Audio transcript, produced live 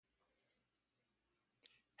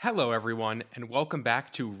Hello, everyone, and welcome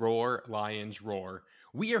back to Roar Lions Roar.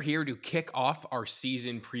 We are here to kick off our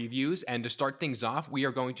season previews, and to start things off, we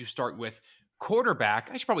are going to start with quarterback.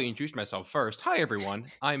 I should probably introduce myself first. Hi, everyone.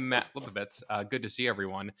 I'm Matt Lipovitz. Good to see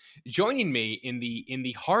everyone. Joining me in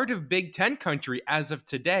the heart of Big Ten country as of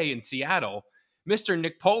today in Seattle, Mr.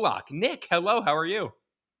 Nick Polak. Nick, hello. How are you?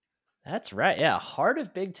 That's right. Yeah. Heart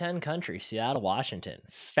of Big Ten country, Seattle, Washington.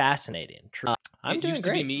 Fascinating. True. I'm It doing used to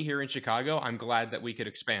be great. me here in Chicago. I'm glad that we could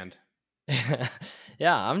expand.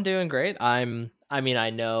 Yeah, I'm doing great. I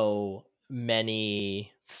know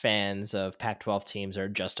many fans of Pac-12 teams are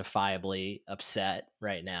justifiably upset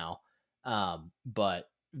right now. But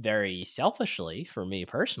very selfishly for me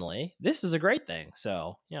personally, this is a great thing.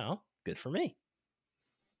 So, good for me.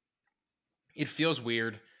 It feels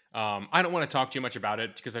weird. I don't want to talk too much about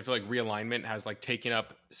it because I feel like realignment has taken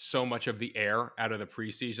up so much of the air out of the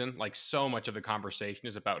preseason. Like so much of the conversation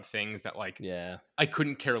is about things that Yeah. I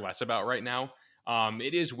couldn't care less about right now.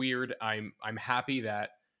 It is weird. I'm happy that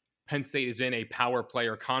Penn State is in a power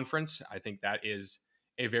player conference. I think that is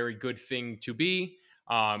a very good thing to be.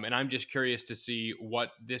 And I'm just curious to see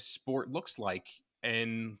what this sport looks like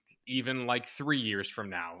in even 3 years from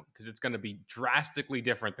now, because it's going to be drastically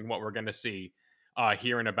different than what we're going to see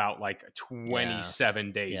here in about Yeah.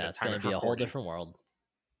 27 days Yeah. at It's time going to of be a whole recording. different world.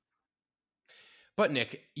 But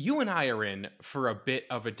Nick, you and I are in for a bit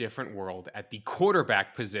of a different world at the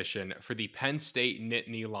quarterback position for the Penn State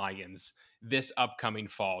Nittany Lions this upcoming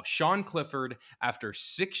fall. Sean Clifford, after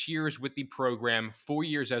 6 years with the program, 4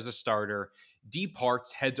 years as a starter,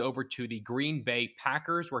 departs, heads over to the Green Bay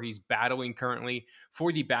Packers, where he's battling currently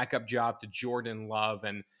for the backup job to Jordan Love.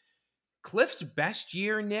 And Cliff's best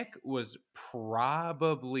year, Nick, was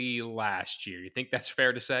probably last year. You think that's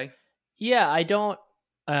fair to say? Yeah, I don't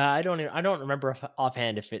remember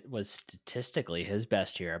offhand if it was statistically his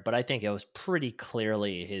best year, but I think it was pretty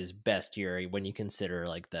clearly his best year when you consider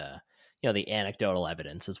the anecdotal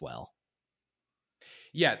evidence as well.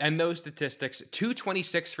 Yeah, and those statistics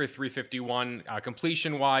 226 for 351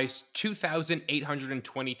 completion wise,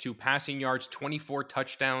 2,822 passing yards, 24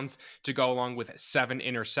 touchdowns to go along with 7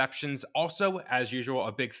 interceptions. Also, as usual,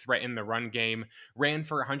 a big threat in the run game. Ran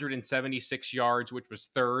for 176 yards, which was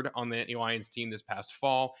third on the Nittany Lions team this past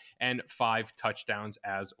fall, and 5 touchdowns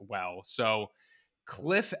as well. So,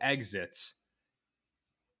 Cliff exits.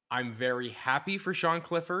 I'm very happy for Sean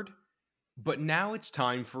Clifford. But now it's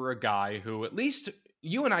time for a guy who, at least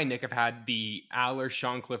you and I, Nick, have had the Aller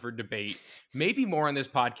Sean Clifford debate, maybe more on this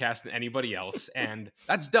podcast than anybody else. And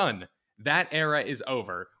that's done. That era is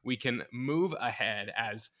over. We can move ahead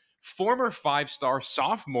as former 5-star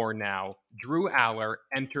sophomore now, Drew Aller,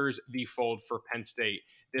 enters the fold for Penn State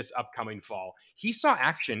this upcoming fall. He saw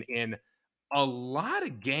action in a lot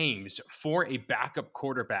of games for a backup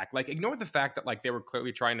quarterback. Ignore the fact that they were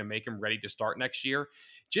clearly trying to make him ready to start next year.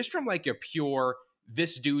 Just from a pure,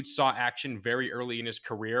 this dude saw action very early in his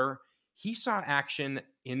career. He saw action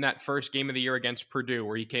in that first game of the year against Purdue,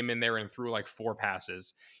 where he came in there and threw 4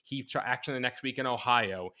 passes. He saw action the next week in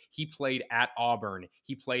Ohio. He played at Auburn.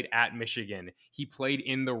 He played at Michigan. He played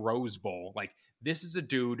in the Rose Bowl. This is a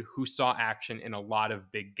dude who saw action in a lot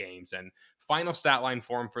of big games. And final stat line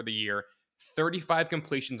for him for the year: 35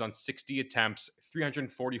 completions on 60 attempts,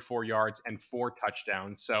 344 yards, and 4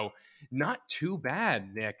 touchdowns. So not too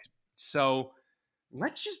bad, Nick. So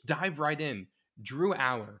let's just dive right in. Drew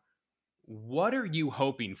Aller, what are you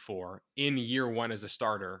hoping for in year one as a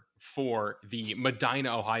starter for the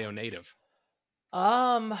Medina, Ohio native?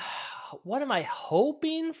 Um, what am I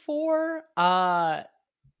hoping for? I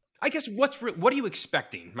guess what are you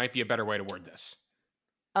expecting might be a better way to word this.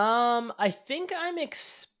 I think I'm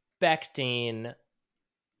expecting.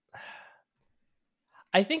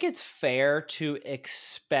 I think it's fair to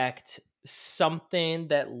expect something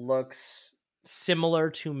that looks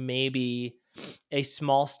similar to maybe a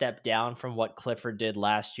small step down from what Clifford did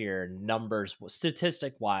last year, numbers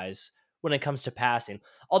statistic wise, when it comes to passing.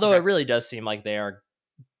 Although it Okay. really does seem like they are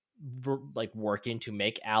working to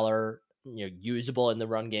make Aller usable in the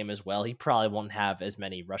run game as well. He probably won't have as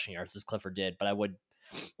many rushing yards as Clifford did, but I wouldn't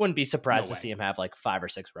be No surprised to way. see him have 5 or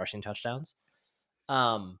 6 rushing touchdowns.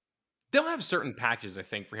 Um, They'll have certain patches, I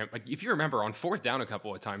think, for him. If you remember, on fourth down a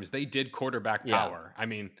couple of times, they did quarterback yeah, power. I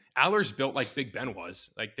mean, Aller's built like Big Ben was.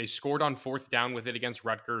 They scored on fourth down with it against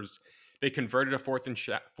Rutgers. They converted a fourth and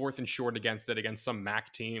short against some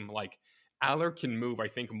MAC team. Aller can move, I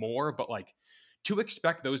think, more, but to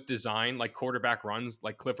expect those design quarterback runs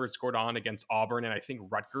like Clifford scored on against Auburn and I think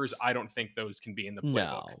Rutgers, I don't think those can be in the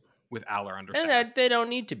playbook no, with Aller under and center. that they don't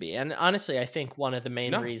need to be. And honestly, I think one of the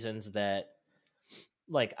main No. reasons that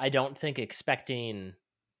I don't think expecting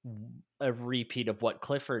a repeat of what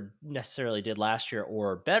Clifford necessarily did last year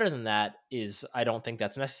or better than that is I don't think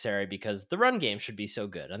that's necessary because the run game should be so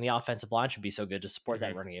good and the offensive line should be so good to support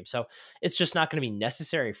that Mhm. run game. So it's just not going to be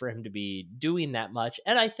necessary for him to be doing that much.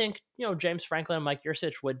 And I think, James Franklin and Mike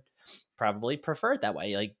Yursich would probably prefer it that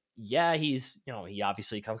way. Like, yeah, he's, he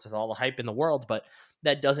obviously comes with all the hype in the world, but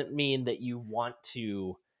that doesn't mean that you want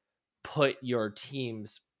to put your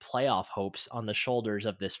team's playoff hopes on the shoulders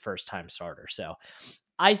of this first time starter. So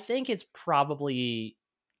I think it's probably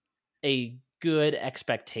a good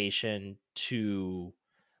expectation to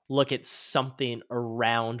look at something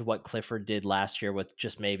around what Clifford did last year with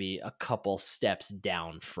just maybe a couple steps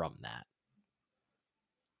down from that.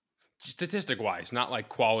 Statistic wise, not like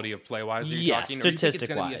quality of play wise. Are you Yes, talking? Or you think it's statistic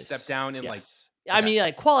going to be a step wise. down in like? Yes. I Okay, mean,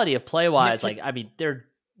 like quality of play Nick. wise, like I mean, they're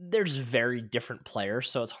just very different players,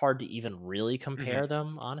 so it's hard to even really Hmm. compare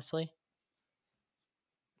them, honestly.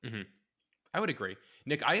 Hmm. I would agree,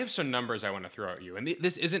 Nick. I have some numbers I want to throw at you, and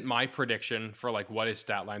this isn't my prediction for like what his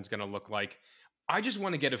stat line is going to look like. I just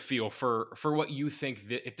want to get a feel for what you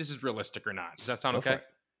think if this is realistic or not. Does that sound Go for okay? it.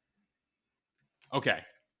 Okay.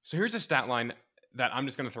 So here's a stat line that I'm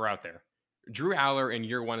just going to throw out there. Drew Aller in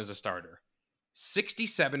year one as a starter,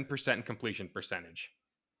 67% completion percentage,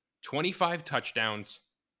 25 touchdowns,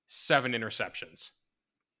 7 interceptions.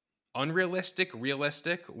 Unrealistic,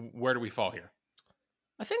 realistic. Where do we fall here?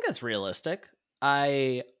 I think that's realistic.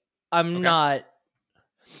 I'm Okay. not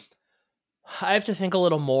I have to think a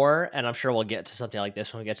little more, and I'm sure we'll get to something like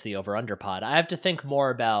this when we get to the over under pod. I have to think more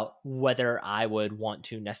about whether I would want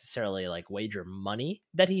to necessarily like wager money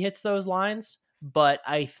that he hits those lines. But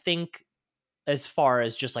I think as far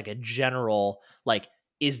as just like a general, like,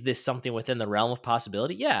 is this something within the realm of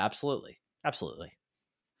possibility? Yeah, absolutely. Absolutely.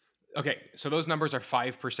 Okay. So those numbers are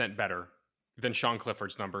 5% better than Sean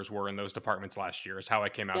Clifford's numbers were in those departments last year, is how I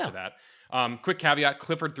came out Yeah. to that. Quick caveat,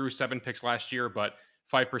 Clifford threw 7 picks last year, but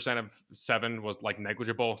 5% of 7 was like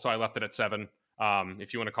negligible. So I left it at 7.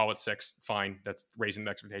 If you want to call it 6, fine. That's raising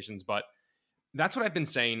the expectations. But that's what I've been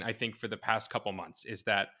saying, I think, for the past couple months is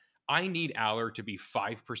that I need Aller to be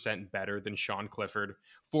 5% better than Sean Clifford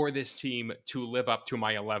for this team to live up to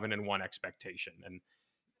my 11-1 expectation. And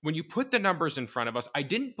when you put the numbers in front of us, I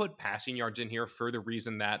didn't put passing yards in here for the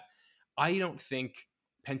reason that I don't think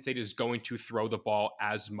Penn State is going to throw the ball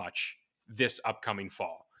as much this upcoming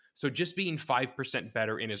fall. So just being 5%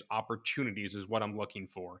 better in his opportunities is what I'm looking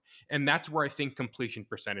for. And that's where I think completion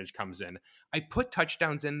percentage comes in. I put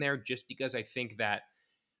touchdowns in there just because I think that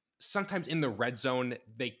sometimes in the red zone,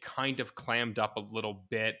 they kind of clammed up a little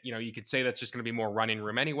bit. You could say that's just going to be more running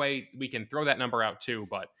room anyway. We can throw that number out too,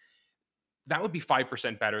 but that would be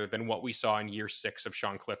 5% better than what we saw in year 6 of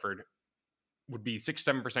Sean Clifford. Would be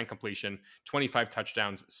 6-7% completion, 25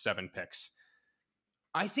 touchdowns, 7 picks.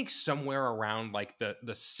 I think somewhere around like the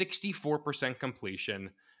 64%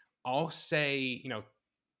 completion, I'll say,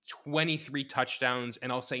 23 touchdowns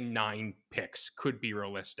and I'll say 9 picks could be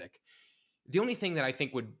realistic. The only thing that I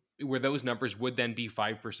think would where those numbers would then be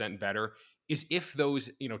 5% better is if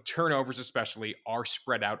those, turnovers especially are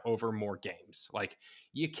spread out over more games. Like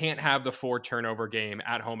you can't have the 4 turnover game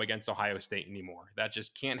at home against Ohio State anymore. That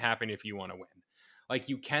just can't happen if you want to win. Like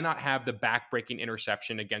you cannot have the backbreaking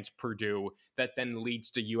interception against Purdue that then leads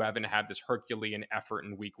to you having to have this Herculean effort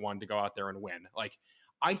in week 1 to go out there and win. Like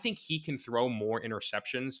I think he can throw more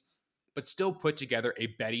interceptions but still put together a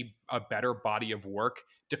better body of work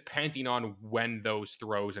depending on when those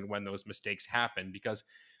throws and when those mistakes happen. Because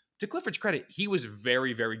to Clifford's credit, he was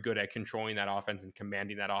very, very good at controlling that offense and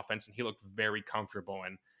commanding that offense, and he looked very comfortable.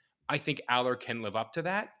 And I think Aller can live up to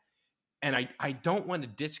that. And I don't want to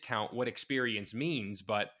discount what experience means,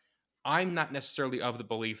 but I'm not necessarily of the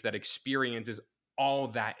belief that experience is all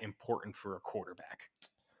that important for a quarterback.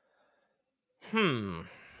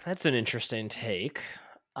 That's an interesting take.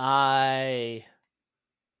 I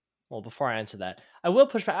Well, before I answer that, I will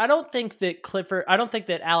push back. I don't think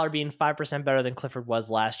that Aller being 5% better than Clifford was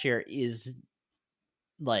last year is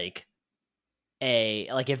like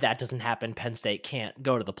if that doesn't happen, Penn State can't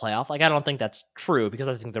go to the playoff. Like, I don't think that's true because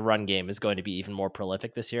I think the run game is going to be even more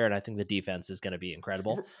prolific this year, and I think the defense is going to be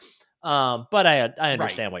incredible. But I Right.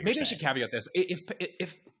 understand what you're Maybe I should saying. caveat this.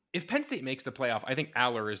 If Penn State makes the playoff, I think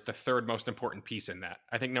Aller is the third most important piece in that.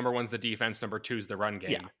 I think number 1's the defense, number 2 is the run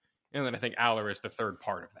Yeah, game, and then I think Aller is the third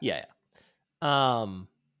part of that. yeah, yeah.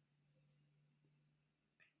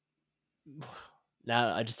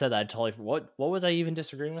 Now I just said that I totally what was I even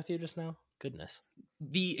disagreeing with you just now? Goodness.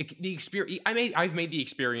 The experience I've made the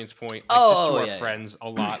experience point like just Oh, to our yeah, yeah. friends a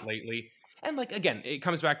lot lately, and like again, it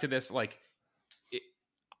comes back to this like.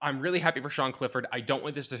 I'm really happy for Sean Clifford. I don't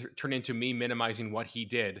want this to turn into me minimizing what he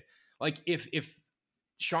did. Like if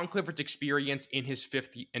Sean Clifford's experience in his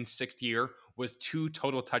fifth and sixth year was 2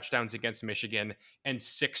 total touchdowns against Michigan and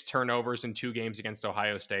 6 turnovers in 2 games against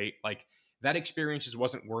Ohio State. Like, that experience just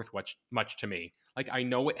wasn't worth much to me. Like, I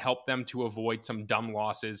know it helped them to avoid some dumb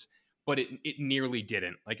losses, but it nearly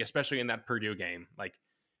didn't. Like, especially in that Purdue game. Like,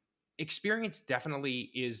 experience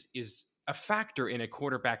definitely is a factor in a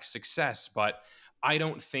quarterback's success, but I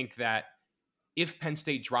don't think that if Penn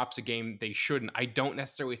State drops a game they shouldn't, I don't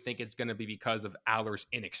necessarily think it's going to be because of Aller's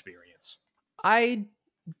inexperience. I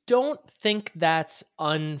don't think that's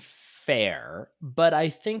unfair, but I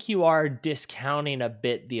think you are discounting a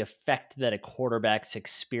bit the effect that a quarterback's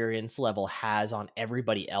experience level has on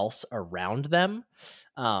everybody else around them.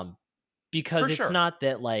 Um, For because sure. it's not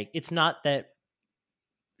that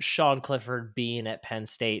Sean Clifford being at Penn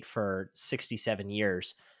State for 67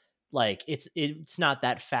 years, like it's not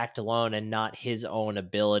that fact alone and not his own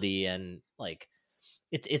ability, and like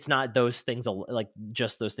it's not those things like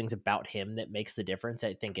just those things about him that makes the difference.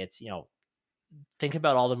 I think it's, think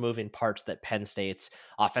about all the moving parts that Penn State's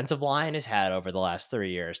offensive line has had over the last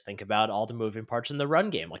 3 years. Think about all the moving parts in the run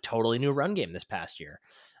game, like totally new run game this past year.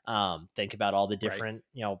 Think about all the Right. different,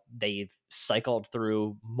 they've cycled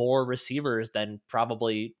through more receivers than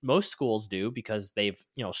probably most schools do because they've,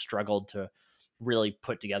 struggled to really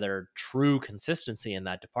put together true consistency in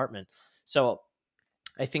that department. So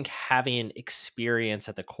I think having experience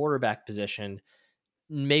at the quarterback position,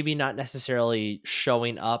 maybe not necessarily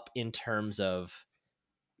showing up in terms of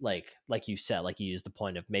like you said, like you used the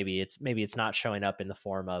point of maybe it's not showing up in the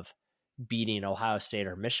form of beating Ohio State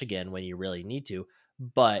or Michigan when you really need to.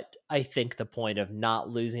 But I think the point of not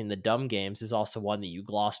losing the dumb games is also one that you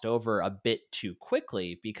glossed over a bit too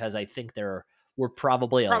quickly, because I think there were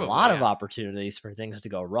probably a Probably, lot of yeah. opportunities for things to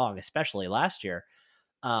go wrong, especially last year,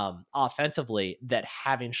 offensively, that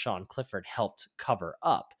having Sean Clifford helped cover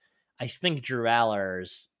up. I think Drew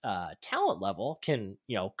Aller's talent level can,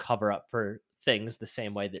 cover up for things the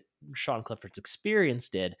same way that Sean Clifford's experience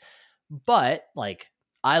did. But like,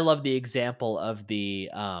 I love the example of the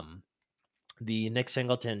Nick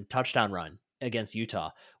Singleton touchdown run against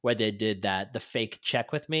Utah, where they did the fake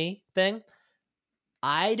check with me thing.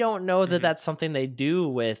 I don't know that Hmm. that's something they do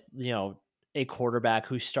with, a quarterback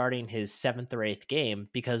who's starting his seventh or eighth game,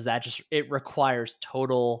 because it requires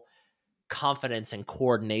total confidence and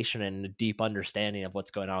coordination and a deep understanding of what's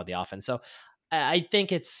going on with the offense. So I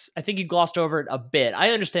think you glossed over it a bit.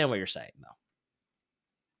 I understand what you're saying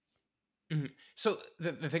though. Hmm. So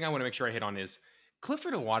the thing I want to make sure I hit on is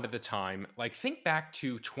Clifford a lot of the time, like think back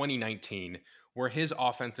to 2019 where his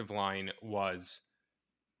offensive line was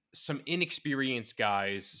some inexperienced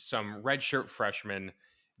guys, some redshirt freshmen.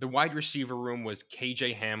 The wide receiver room was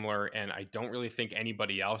KJ Hamler, and I don't really think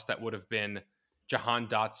anybody else. That would have been Jahan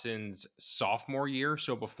Dotson's sophomore year.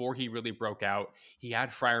 So before he really broke out, he had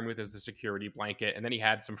Fryermuth as the security blanket, and then he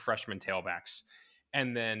had some freshman tailbacks.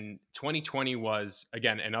 And then 2020 was,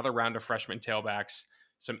 again, another round of freshman tailbacks,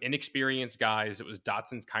 some inexperienced guys. It was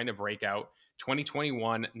Dotson's kind of breakout.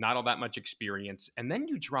 2021, not all that much experience. And then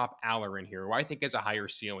you drop Aller in here, who I think has a higher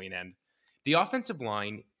ceiling end. The offensive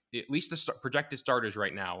line, at least the projected starters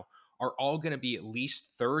right now, are all going to be at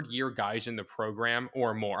least third year guys in the program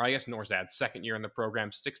or more. I guess Norzad's second year in the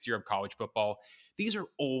program, sixth year of college football. These are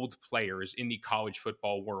old players in the college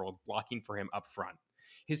football world blocking for him up front.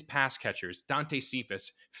 His pass catchers, Dante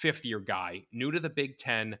Cephas, fifth year guy, new to the Big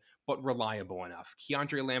Ten, but reliable enough.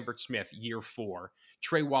 Keandre Lambert Smith, year 4.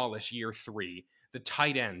 Trey Wallace, year 3. The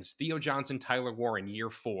tight ends, Theo Johnson, Tyler Warren, year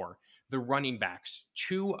 4. The running backs,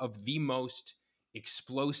 2 of the most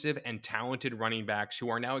explosive and talented running backs who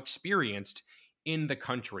are now experienced in the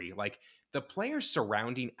country. Like, the players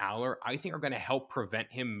surrounding Aller, I think, are going to help prevent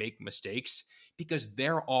him make mistakes because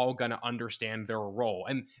they're all going to understand their role.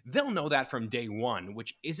 And they'll know that from day one,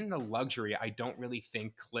 which isn't a luxury I don't really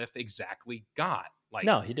think Cliff exactly got. Like,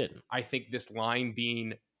 No, he didn't. I think this line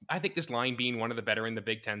being I think this line being one of the better in the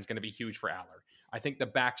Big Ten is going to be huge for Aller. I think the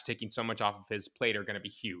backs taking so much off of his plate are going to be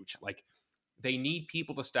huge. Like, they need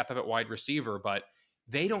people to step up at wide receiver, but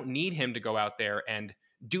they don't need him to go out there and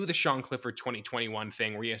do the Sean Clifford 2021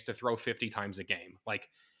 thing where he has to throw 50 times a game. Like,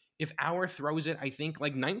 if Aller throws it, I think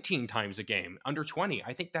like 19 times a game, under 20,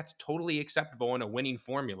 I think that's totally acceptable in a winning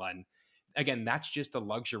formula. And again, that's just a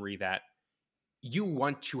luxury that you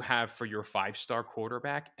want to have for your 5-star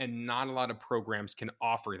quarterback, and not a lot of programs can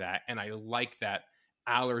offer that. And I like that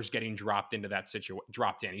Aller's getting dropped into that situation.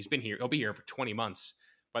 Dropped in. He'll be here for 20 months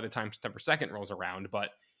by the time September 2nd rolls around, but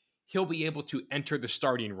he'll be able to enter the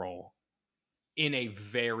starting role in a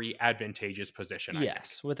very advantageous position, I think.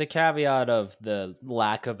 Yes, with the caveat of the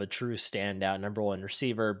lack of a true standout number one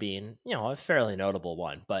receiver being, a fairly notable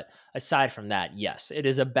one. But aside from that, yes, it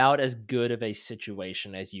is about as good of a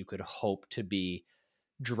situation as you could hope to be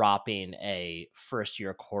dropping a first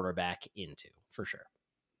year quarterback into, for sure.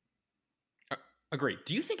 Uh, Agreed.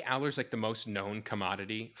 Do you think Aller's like the most known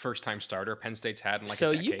commodity first time starter Penn State's had in like a So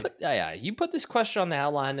you decade? put yeah, you put this question on the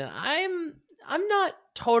outline, and I'm not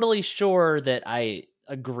totally sure that I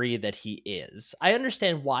agree that he is. I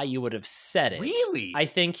understand why you would have said it. I Really?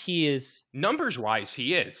 think he is Numbers wise,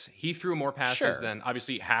 he is. He threw more passes sure. than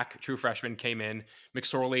obviously Hack, true freshman, came in.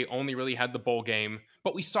 McSorley only really had the bowl game,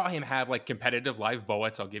 but we saw him have like competitive live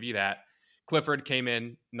bullets. I'll give you that. Clifford came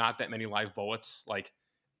in, not that many live bullets. Like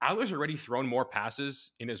Adler's already thrown more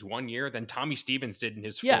passes in his 1 year than Tommy Stevens did in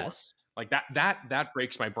his four. Yes, Like that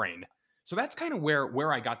breaks my brain. So that's kind of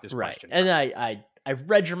where I got this right. question And from. I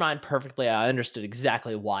read your mind perfectly. I understood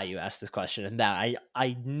exactly why you asked this question, and that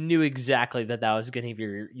I knew exactly that was going to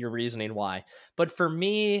be your reasoning why. But for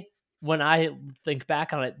me, when I think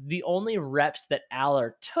back on it, the only reps that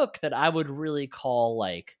Aller took that I would really call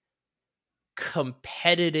like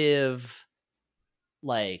competitive,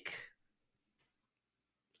 like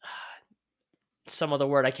some other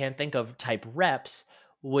word I can't think of, type reps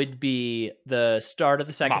would be the start of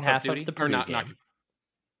the second Mop up half of duty the or Purdue not game right.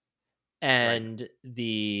 and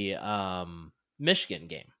the Michigan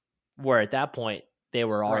game, where at that point they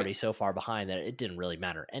were Right. already so far behind that it didn't really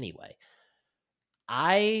matter anyway.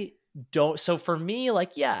 I don't. So for me,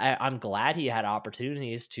 like, yeah, I'm glad he had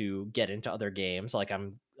opportunities to get into other games. Like,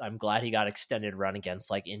 I'm glad he got extended run against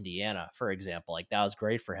like Indiana, for example. Like that was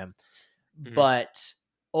great for him. Hmm. But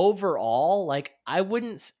overall, like I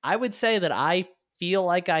would say that I feel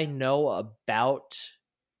like I know about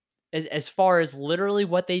as far as literally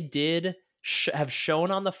what they did have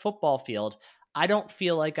shown on the football field. I don't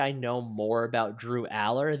feel like I know more about Drew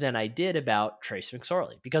Aller than I did about Trace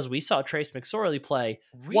McSorley, because we saw Trace McSorley play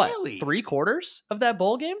what, Really? 3/4 of that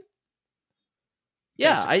bowl game.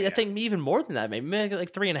 Yeah, Basically, I yeah. think even more than that, maybe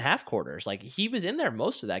like 3.5 quarters. Like he was in there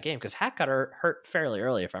most of that game because Hack got hurt fairly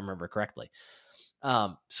early, if I remember correctly.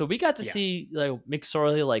 So we got to Yeah. see like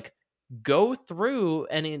McSorley like go through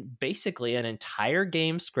and in basically an entire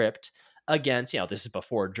game script against, this is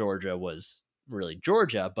before Georgia was really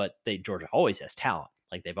Georgia, but Georgia always has talent.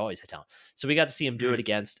 Like they've always had talent. So we got to see him do it Mhm.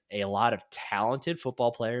 against a lot of talented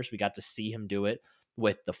football players. We got to see him do it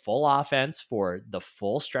with the full offense for the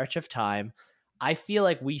full stretch of time. I feel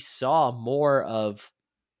like we saw more of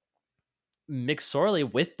McSorley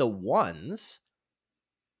with the ones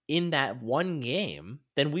in that one game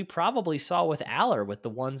than we probably saw with Aller with the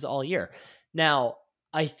ones all year. Now,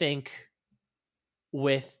 I think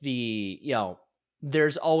with the,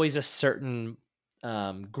 there's always a certain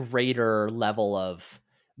greater level of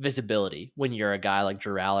visibility when you're a guy like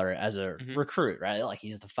Drew Aller as a Mhm. recruit, right? Like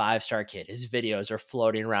he's the 5-star kid. His videos are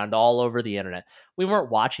floating around all over the internet. We weren't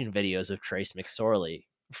watching videos of Trace McSorley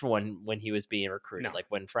for when he was being recruited. No. Like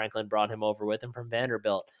when Franklin brought him over with him from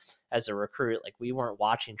Vanderbilt as a recruit, like we weren't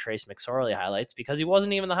watching Trace McSorley highlights because he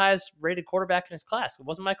wasn't even the highest rated quarterback in his class.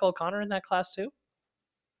 Wasn't Michael O'Connor in that class too?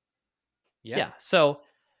 Yeah. Yeah. So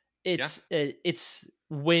Yeah. it's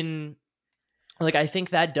when, like, I think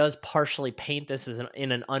that does partially paint this as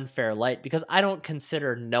in an unfair light, because I don't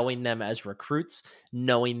consider knowing them as recruits,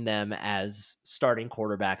 knowing them as starting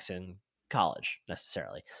quarterbacks in college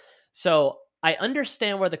necessarily. So I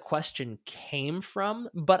understand where the question came from,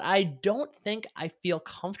 but I don't think I feel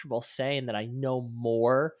comfortable saying that I know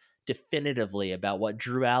more definitively about what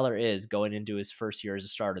Drew Aller is going into his first year as a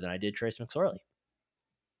starter than I did Trace McSorley.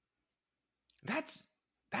 That's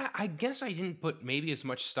that I guess I didn't put maybe as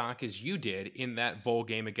much stock as you did in that bowl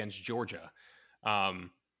game against Georgia.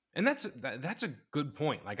 Um, and that's a good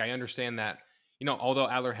point. Like I understand that, although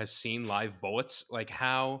Aller has seen live bullets, like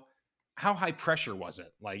how high pressure was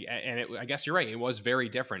it? Like and I guess you're right, it was very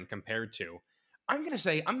different compared to. I'm gonna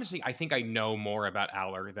say I think I know more about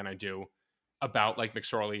Aller than I do about like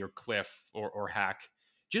McSorley or Cliff or Hack,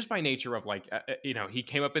 just by nature of like he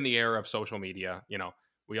came up in the era of social media.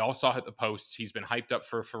 We all saw the posts. He's been hyped up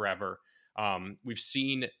for forever. We've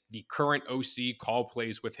seen the current OC call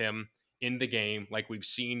plays with him in the game. Like we've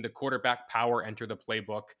seen the quarterback power enter the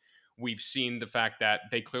playbook. We've seen the fact that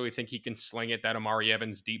they clearly think he can sling it. That Amari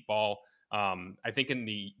Evans deep ball. I think in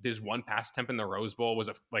this one pass attempt in the Rose Bowl was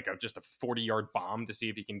just a 40-yard bomb to see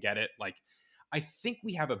if he can get it. Like I think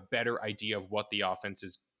we have a better idea of what the offense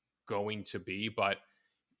is going to be, but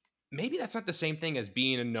maybe that's not the same thing as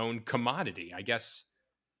being a known commodity. I guess.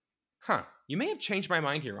 Huh. You may have changed my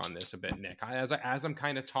mind here on this a bit, Nick. As I'm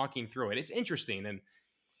kind of talking through it, it's interesting, and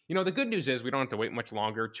The good news is we don't have to wait much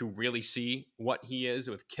longer to really see what he is,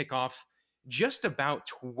 with kickoff just about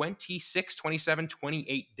 26, 27,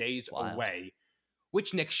 28 days Wild. away,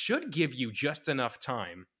 which, Nick, should give you just enough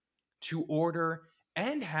time to order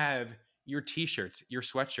and have your t-shirts, your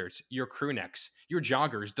sweatshirts, your crew necks, your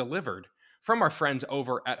joggers delivered from our friends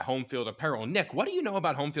over at Home Field Apparel. Nick, what do you know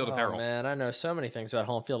about Home Field Oh Apparel? man, I know so many things about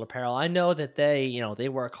home field apparel. I know that they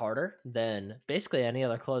work harder than basically any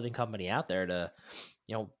other clothing company out there to,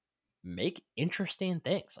 you know, make interesting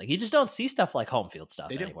things. Like you just don't see stuff like home field stuff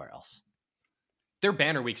They do. anywhere else. Their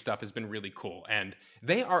Banner Week stuff has been really cool, and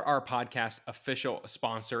they are our podcast official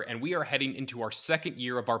sponsor, and we are heading into our second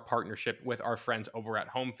year of our partnership with our friends over at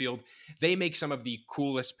Home Field. They make some of the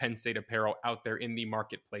coolest Penn State apparel out there in the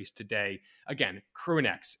marketplace today. Again, crew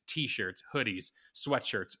necks, t-shirts, hoodies,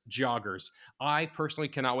 sweatshirts, joggers. I personally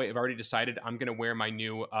cannot wait. I've already decided I'm going to wear my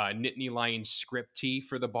new Nittany Lions script tee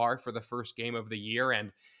for the bar for the first game of the year,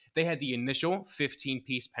 and they had the initial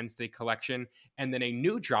 15-piece Penn State collection, and then a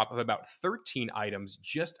new drop of about 13 items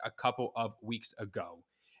just a couple of weeks ago.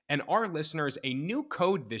 And our listeners, a new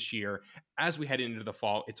code this year as we head into the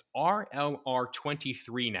fall. It's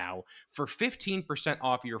RLR23 now for 15%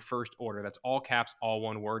 off your first order. That's all caps, all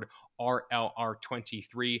one word,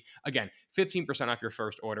 RLR23. Again, 15% off your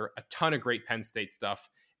first order. A ton of great Penn State stuff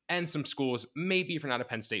and some schools. Maybe if you're not a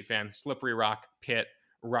Penn State fan, Slippery Rock, Pitt,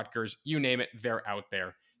 Rutgers, you name it, they're out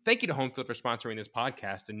there. Thank you to Home Field for sponsoring this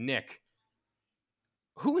podcast. And Nick,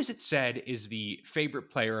 who is it said is the favorite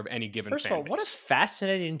player of any given First of fan all, what a base?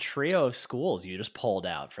 fascinating trio of schools you just pulled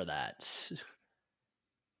out for that.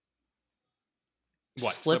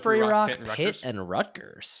 What, Slippery Slippery Rock, Pitt, Rock, and Pitt, Rutgers? and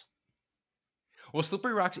Rutgers. Well,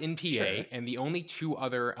 Slippery Rock's in PA, Sure. and the only two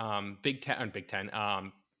other Big Ten FBS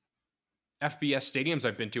stadiums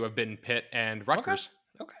I've been to have been Pitt and Okay. Rutgers.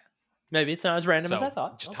 Okay. Maybe it's not as random as I So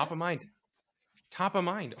thought. just Okay. top of mind. Top of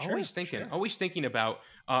mind. Sure. Sure. Always thinking about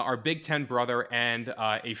our Big Ten brother and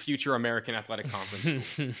a future American Athletic Conference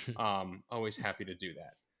school. Always happy to do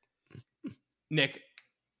that. Nick,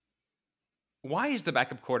 why is the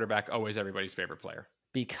backup quarterback always everybody's favorite player?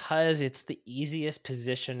 Because it's the easiest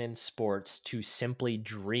position in sports to simply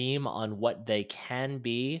dream on what they can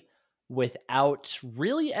be without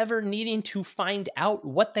really ever needing to find out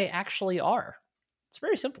what they actually are. It's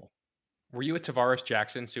very simple. Were you a Tavares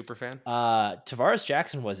Jackson super fan? Tavares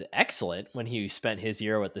Jackson was excellent when he spent his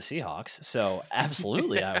year with the Seahawks. So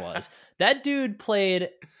absolutely I was. That dude played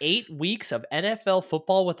 8 weeks of NFL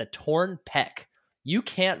football with a torn pec. You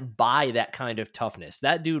can't buy that kind of toughness.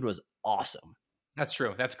 That dude was awesome. That's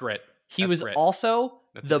true. That's grit. He That's was grit. also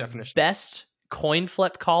That's the the definition. best coin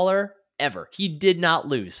flip caller ever. He did not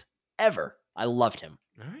lose ever. I loved him.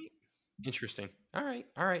 All right. Interesting. All right.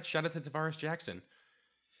 All right. Shout out to Tavares Jackson.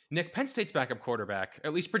 Nick, Penn State's backup quarterback,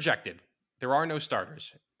 at least projected. There are no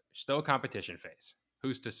starters. Still a competition phase.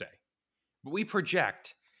 Who's to say? But we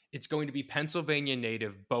project it's going to be Pennsylvania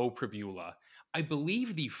native Bo Pribula. I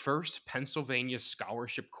believe the first Pennsylvania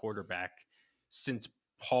scholarship quarterback since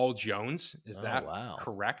Paul Jones. Is Oh that wow.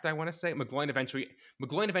 correct? I want to say McGloin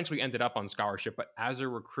eventually ended up on scholarship, but as a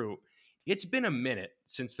recruit, it's been a minute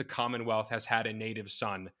since the Commonwealth has had a native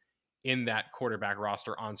son in that quarterback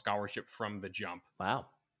roster on scholarship from the jump. Wow.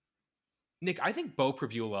 Nick, I think Bo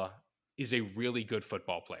Pribula is a really good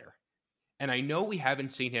football player. And I know we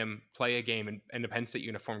haven't seen him play a game in a Penn State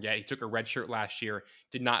uniform yet. He took a red shirt last year,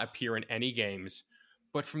 did not appear in any games.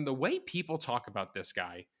 But from the way people talk about this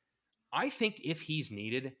guy, I think if he's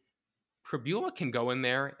needed, Pribula can go in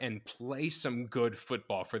there and play some good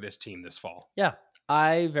football for this team this fall. Yeah,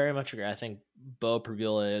 I very much agree. I think Bo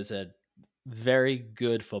Pribula is a very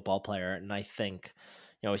good football player. And I think,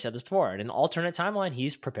 we said this before, in an alternate timeline,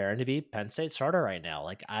 he's preparing to be Penn State starter right now.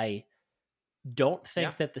 Like, I don't Yeah.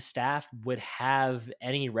 think that the staff would have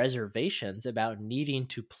any reservations about needing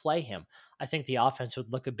to play him. I think the offense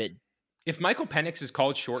would look a bit. If Michael Penix is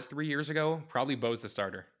called short 3 years ago, probably Bo's the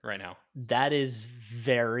starter right now. That is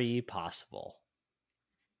very possible.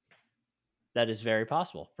 That is very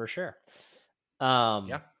possible for sure.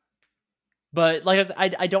 Yeah. But like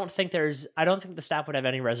I don't think the staff would have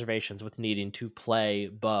any reservations with needing to play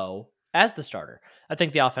Bo as the starter. I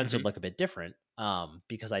think the offense would look a bit different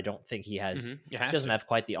because I don't think he doesn't have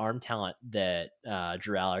quite the arm talent that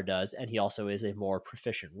Drew Aller does, and he also is a more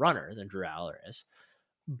proficient runner than Drew Aller is.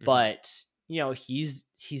 But he's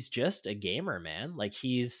just a gamer, man. Like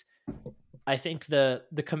I think the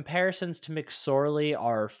comparisons to McSorley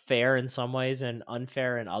are fair in some ways and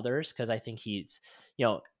unfair in others, because I think he's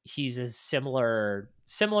as similar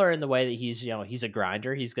in the way that he's a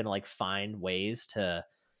grinder. He's going to like find ways to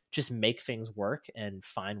just make things work and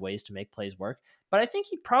find ways to make plays work. But I think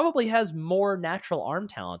he probably has more natural arm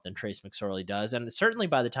talent than Trace McSorley does. And certainly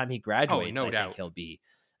by the time he Oh, graduates, no I think doubt. he'll be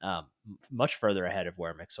much further ahead of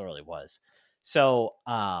where McSorley was. So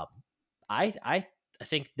I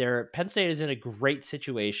think Penn State is in a great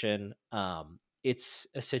situation. It's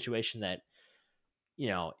a situation that,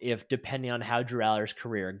 if depending on how Drew Aller's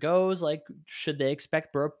career goes, like, should they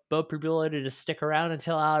expect Bo Pribula to stick around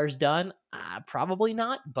until Aller's done? Probably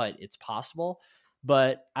not, but it's possible.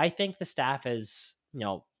 But I think the staff is,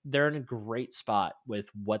 they're in a great spot with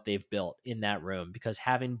what they've built in that room, because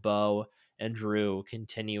having Bo and Drew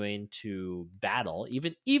continuing to battle,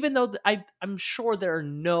 even though I'm sure there's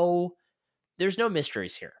no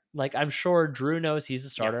mysteries here. Like, I'm sure Drew knows he's the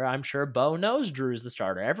Yeah. starter. I'm sure Bo knows Drew's the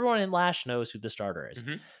starter. Everyone in Lash knows who the starter is.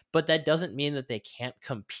 Hmm. But that doesn't mean that they can't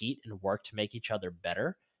compete and work to make each other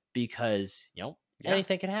better, because, Yeah.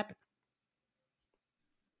 anything can happen.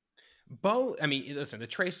 Bo, I mean, listen, the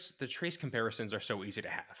trace comparisons are so easy to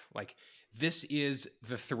have. Like, this is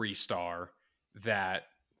the 3-star that,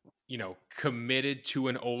 committed to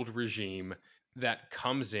an old regime, that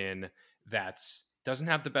comes in, that's doesn't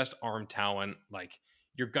have the best arm talent. Like,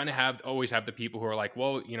 you're gonna always have the people who are like,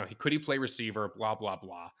 well, could he play receiver, blah blah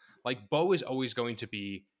blah. Like, Bo is always going to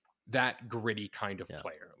be that gritty kind of Yeah.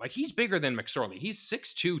 player. Like, he's bigger than McSorley. He's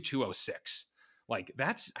 6'2", 206. Like,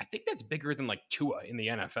 I think that's bigger than like Tua in the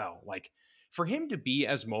NFL. Like, for him to be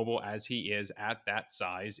as mobile as he is at that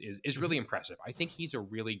size is Mhm. really impressive. I think he's a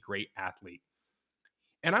really great athlete.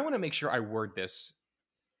 And I want to make sure I word this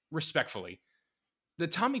respectfully. The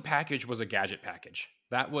Tommy package was a gadget package.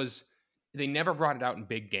 They never brought it out in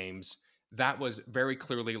big games. That was very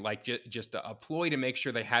clearly like just a ploy to make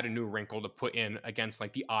sure they had a new wrinkle to put in against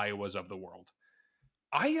like the Iowas of the world.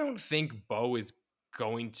 I don't think Bo is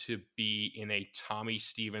going to be in a Tommy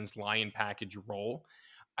Stevens Lion package role.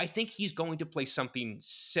 I think he's going to play something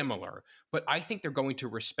similar, but I think they're going to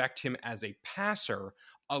respect him as a passer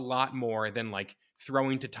a lot more than like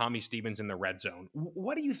throwing to Tommy Stevens in the red zone.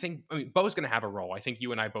 What do you think? I mean, Bo's going to have a role. I think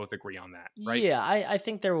you and I both agree on that, right? Yeah, I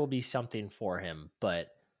think there will be something for him,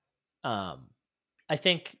 but um I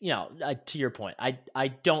think, to your point, I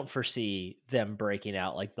don't foresee them breaking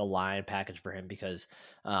out like the line package for him, because,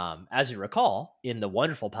 as you recall, in the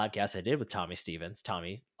wonderful podcast I did with Tommy Stevens,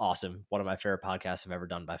 Tommy, awesome, one of my favorite podcasts I've ever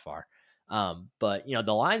done by far. But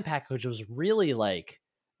the line package was really like,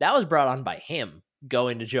 that was brought on by him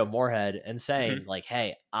going to Joe Moorhead and saying, Hmm. like,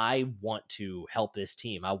 hey, I want to help this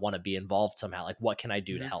team. I want to be involved somehow. Like, what can I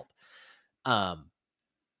do to Hmm. help? Um,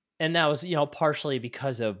 and that was, partially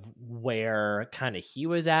because of where kind of he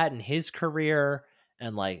was at in his career.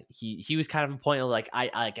 And like, he was kind of a point of like,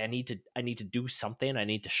 I need to do something. I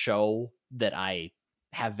need to show that I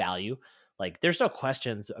have value. Like, there's no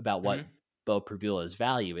questions about what Hmm. Bo Pribula's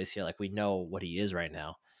value is here. Like, we know what he is right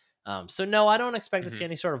now. So no, I don't expect to see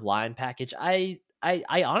Hmm. any sort of line package. I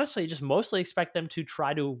honestly just mostly expect them to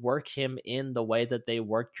try to work him in the way that they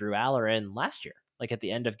worked Drew Aller in last year, like at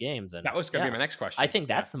the end of games. And That was going to be yeah, my next I question. think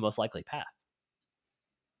Yeah. that's the most likely path.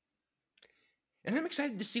 And I'm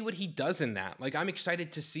excited to see what he does in that. Like, I'm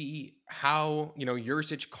excited to see how,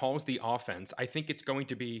 Yurcich calls the offense. I think it's going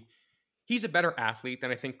to be, he's a better athlete than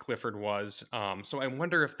I think Clifford was. So I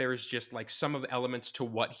wonder if there's just like some of the elements to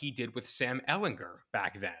what he did with Sam Ellinger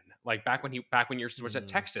back then, like back when Yurcich was at Mm,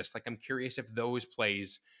 Texas. Like, I'm curious if those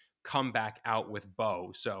plays come back out with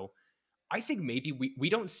Bo. So I think maybe we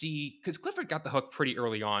don't see, because Clifford got the hook pretty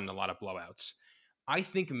early on in a lot of blowouts. I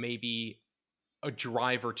think maybe a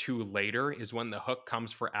drive or two later is when the hook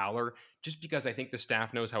comes for Aller, just because I think the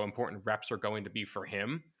staff knows how important reps are going to be for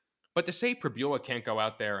him. But to say Pribula can't go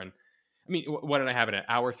out there and, I mean, what did I have in an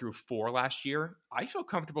hour through 4 last year? I feel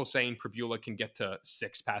comfortable saying Pribula can get to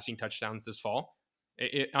 6 passing touchdowns this fall.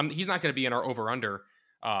 He's not going to be in our over/under,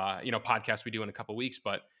 podcast we do in a couple weeks.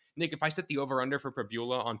 But Nick, if I set the over/under for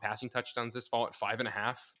Pribula on passing touchdowns this fall at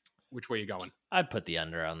 5.5, which way are you going? I'd put the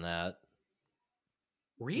under on that.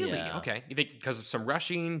 Really? Yeah. Okay. You think because of some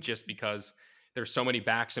rushing, just because there's so many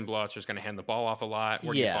backs and blowouts, just going to hand the ball off a lot?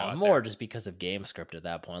 Where do you fall Yeah, out more there? just because of game script at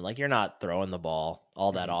that point. Like, you're not throwing the ball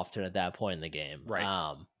all that Hmm. often at that point in the game.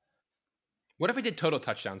 Right. What if I did total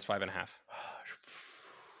touchdowns 5.5?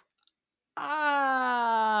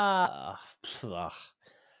 Ah, ugh.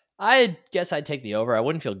 I guess I'd take the over. I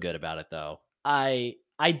wouldn't feel good about it though. I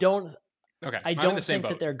don't Okay. I I'm in the don't same think that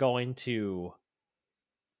boat. they're going to,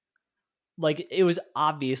 like, it was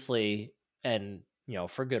obviously, and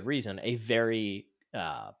for good reason, a very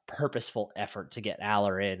purposeful effort to get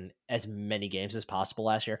Aller in as many games as possible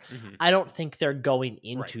last year. Hmm. I don't think they're going Right.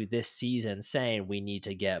 into this season saying we need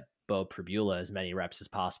to get Bo Pribula as many reps as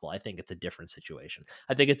possible, I think it's a different situation.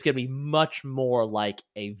 I think it's going to be much more like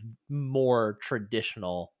a more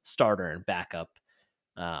traditional starter and backup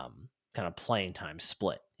kind of playing time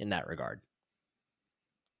split in that regard.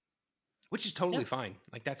 Which is Yeah. totally fine.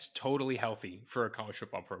 Like that's totally healthy for a college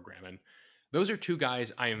football program. And those are two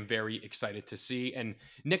guys I am very excited to see. And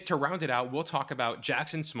Nick, to round it out, we'll talk about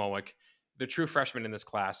Jackson Smolik, the true freshman in this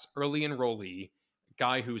class, early enrollee,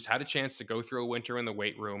 guy who's had a chance to go through a winter in the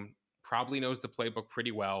weight room, probably knows the playbook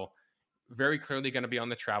pretty well, very clearly going to be on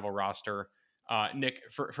the travel roster. Nick,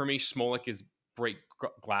 for me, Smolik is break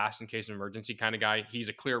glass in case of emergency kind of guy. He's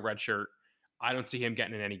a clear red shirt. I don't see him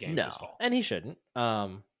getting in any games this No, fall. and he shouldn't.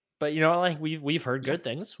 But like we've heard Yeah. good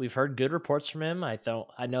things. We've heard good reports from him. I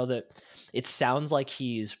know that it sounds like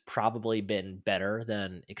he's probably been better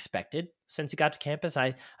than expected since he got to campus.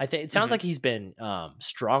 I think it sounds Hmm. like he's been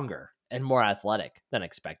stronger and more athletic than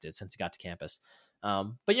expected since he got to campus.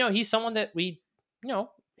 But he's someone that he's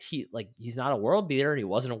not a world beater. He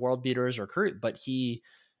wasn't a world beater as a recruit, but he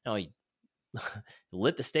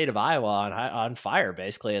lit the state of Iowa on fire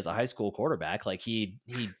basically as a high school quarterback. Like he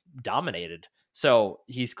dominated. So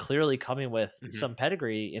he's clearly coming with Hmm. some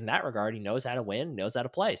pedigree in that regard. He knows how to win, knows how to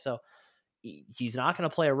play. So he's not going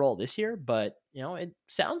to play a role this year, but it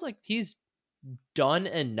sounds like he's done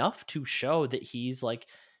enough to show that he's like,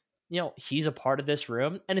 he's a part of this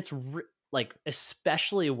room. And it's like,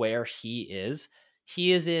 especially where he is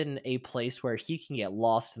in a place where he can get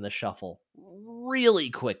lost in the shuffle really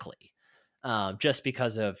quickly, just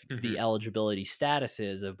because of the Hmm. eligibility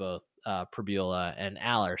statuses of both Prabula and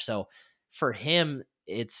Aller. So for him,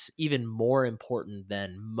 it's even more important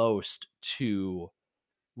than most to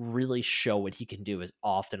really show what he can do as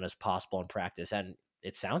often as possible in practice. And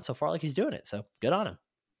it sounds so far like he's doing it. So good on him.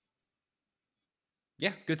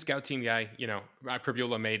 Yeah, good scout team guy.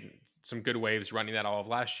 Prabula made some good waves running that all of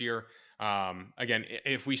last year. Again,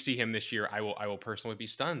 if we see him this year, I will personally be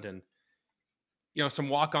stunned. And some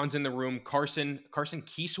walk-ons in the room. Carson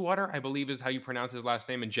Kieswater, I believe is how you pronounce his last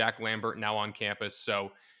name, and Jack Lambert now on campus.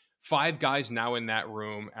 So 5 guys now in that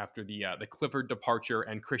room after the Clifford departure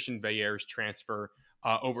and Christian Vayer's transfer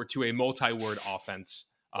over to a multi-word offense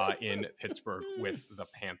in Pittsburgh with the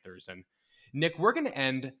Panthers. And Nick, we're going to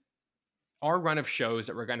end our run of shows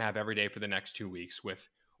that we're going to have every day for the next 2 weeks with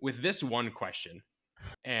this one question.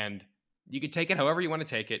 And you can take it however you want to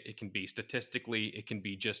take it. It can be statistically, it can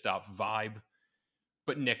be just off vibe.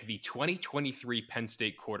 But Nick, the 2023 Penn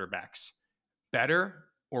State quarterbacks, better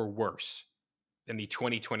or worse than the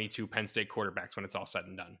 2022 Penn State quarterbacks when it's all said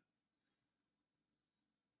and done?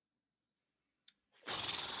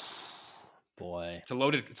 Boy. It's a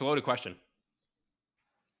loaded question.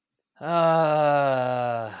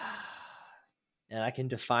 Uh, and I can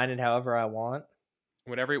define it however I want.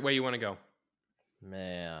 Whatever way you want to go.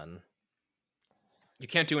 Man. You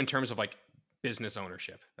can't do in terms of like business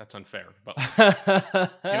ownership. That's unfair. But like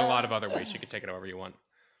in a lot of um, other ways, you could take it however you want.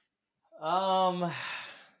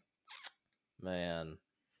 man.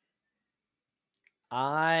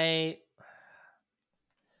 I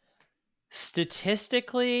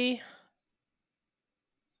statistically,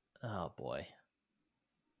 oh boy.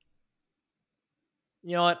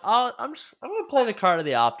 You know what? I'm gonna play the card of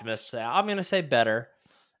the optimist there. I'm gonna say better.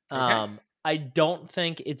 Okay. I don't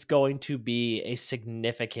think it's going to be a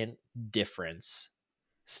significant difference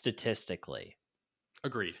statistically.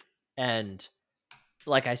 Agreed. And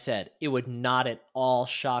like I said, it would not at all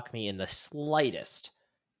shock me in the slightest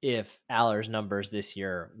if Aller's numbers this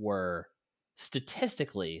year were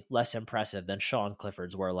statistically less impressive than Sean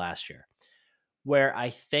Clifford's were last year. Where I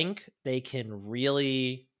think they can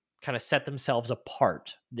really kind of set themselves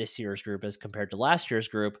apart this year's group as compared to last year's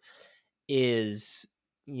group is,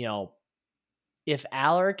 if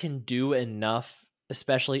Aller can do enough,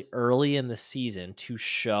 especially early in the season, to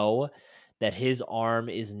show that his arm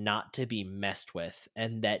is not to be messed with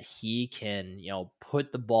and that he can,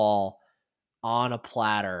 put the ball on a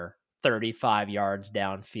platter 35 yards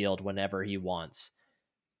downfield whenever he wants.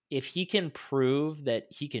 If he can prove that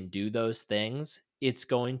he can do those things, it's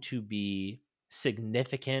going to be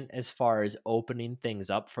significant as far as opening things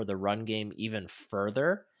up for the run game even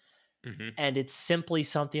further. Hmm. And it's simply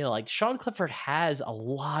something like Sean Clifford has a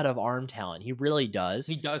lot of arm talent. He really does.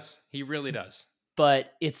 He does. He really does.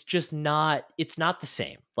 But it's not the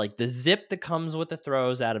same. Like the zip that comes with the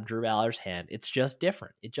throws out of Drew Aller's hand, it's just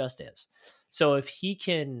different. It just is. So if he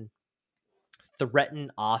can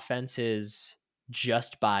threaten offenses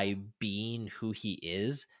just by being who he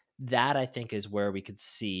is, that I think is where we could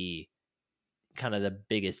see kind of the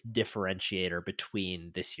biggest differentiator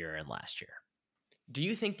between this year and last year. Do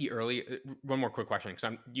you think the early one more quick question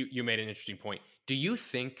because you made an interesting point. Do you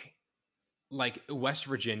think like West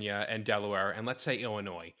Virginia and Delaware, and let's say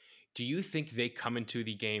Illinois, do you think they come into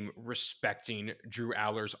the game respecting Drew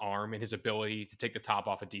Aller's arm and his ability to take the top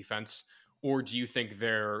off of defense, or do you think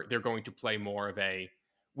they're going to play more of a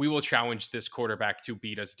we will challenge this quarterback to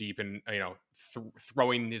beat us deep and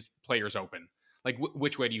throwing his players open? Like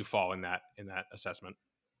which way do you fall in that assessment?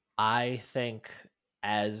 I think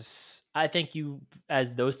I think you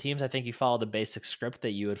as those teams, I think you follow the basic script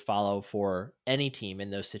that you would follow for any team in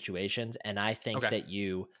those situations. And I think Okay. that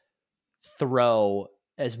you throw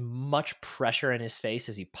as much pressure in his face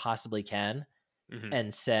as you possibly can Hmm.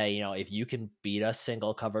 and say, if you can beat us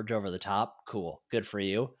single coverage over the top, cool, good for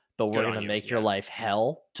you. But we're Good going on to you. make your Yeah. life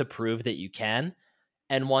hell to prove that you can.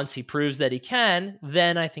 And once he proves that he can,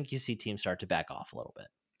 then I think you see teams start to back off a little bit.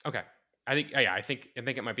 Okay. I think yeah, I think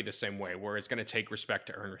it might be the same way where it's going to take respect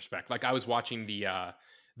to earn respect. Like I was watching the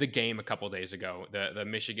game a couple days ago, the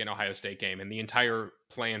Michigan Ohio State game, and the entire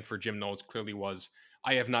plan for Jim Knowles clearly was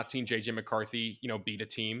I have not seen JJ McCarthy, beat a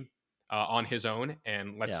team on his own,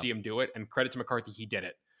 and let's Yeah. see him do it. And credit to McCarthy, he did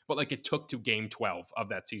it. But like it took to game 12 of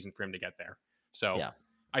that season for him to get there. So Yeah.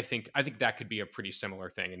 I think that could be a pretty similar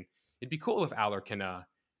thing, and it'd be cool if Aller can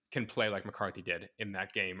play like McCarthy did in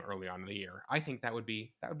that game early on in the year. I think that would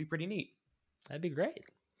be pretty neat. That'd be great.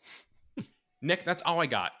 Nick, that's all I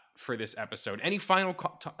got for this episode. Any final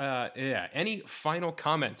any final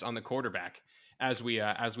comments on the quarterback as we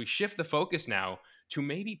shift the focus now to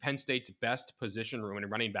maybe Penn State's best position room and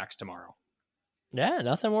running backs tomorrow? Yeah,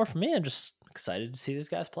 nothing more for me. I'm just excited to see these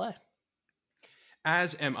guys play.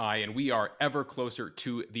 As am I, and we are ever closer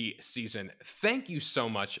to the season. Thank you so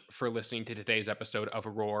much for listening to today's episode of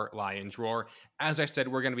Roar Lions Roar. As I said,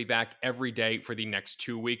 we're going to be back every day for the next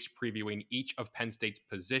 2 weeks, previewing each of Penn State's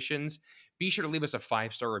positions. Be sure to leave us a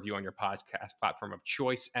 5-star review on your podcast platform of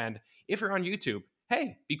choice. And if you're on YouTube,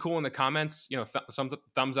 hey, be cool in the comments.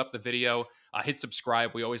 Thumbs up the video, hit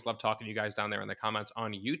subscribe. We always love talking to you guys down there in the comments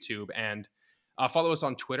on YouTube. And follow us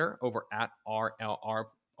on Twitter over at RLR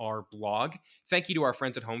blog. Thank you to our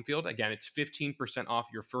friends at Homefield. Again, it's 15% off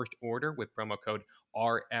your first order with promo code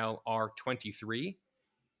RLR23.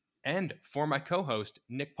 And for my co host,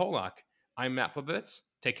 Nick Polak, I'm Matt Plebitz.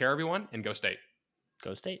 Take care, everyone, and go State.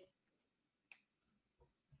 Go State.